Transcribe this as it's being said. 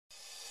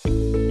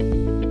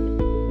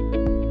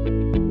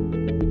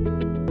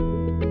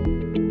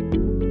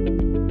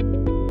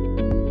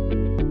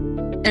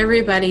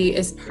Everybody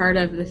is part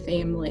of the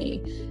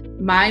family.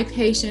 My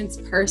patients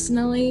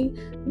personally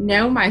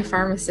know my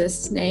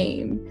pharmacist's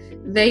name.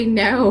 They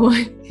know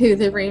who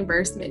the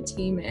reimbursement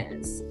team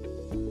is.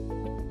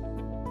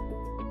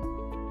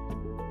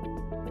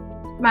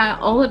 My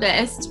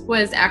oldest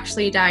was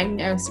actually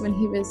diagnosed when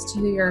he was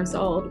 2 years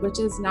old, which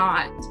is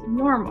not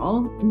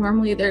normal.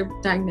 Normally they're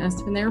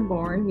diagnosed when they're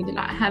born. We did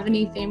not have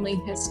any family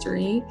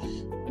history.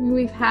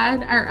 We've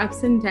had our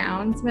ups and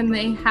downs. When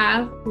they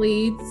have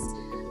bleeds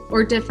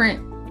or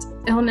different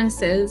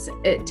illnesses,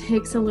 it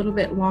takes a little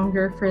bit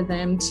longer for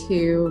them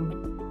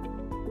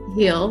to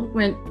heal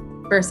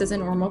versus a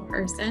normal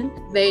person.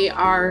 They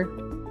are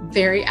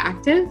very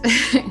active.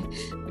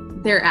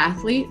 They're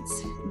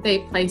athletes. They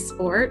play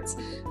sports.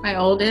 My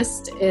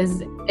oldest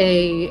is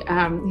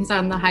he's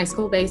on the high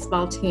school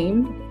baseball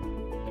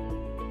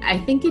team. I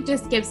think it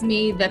just gives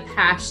me the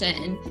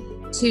passion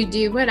to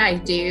do what I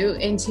do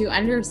and to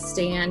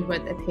understand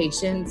what the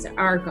patients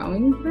are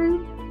going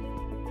through.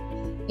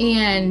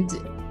 And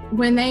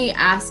when they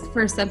ask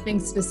for something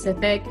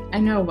specific, I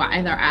know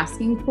why they're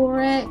asking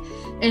for it,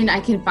 and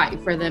I can fight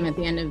for them at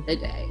the end of the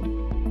day.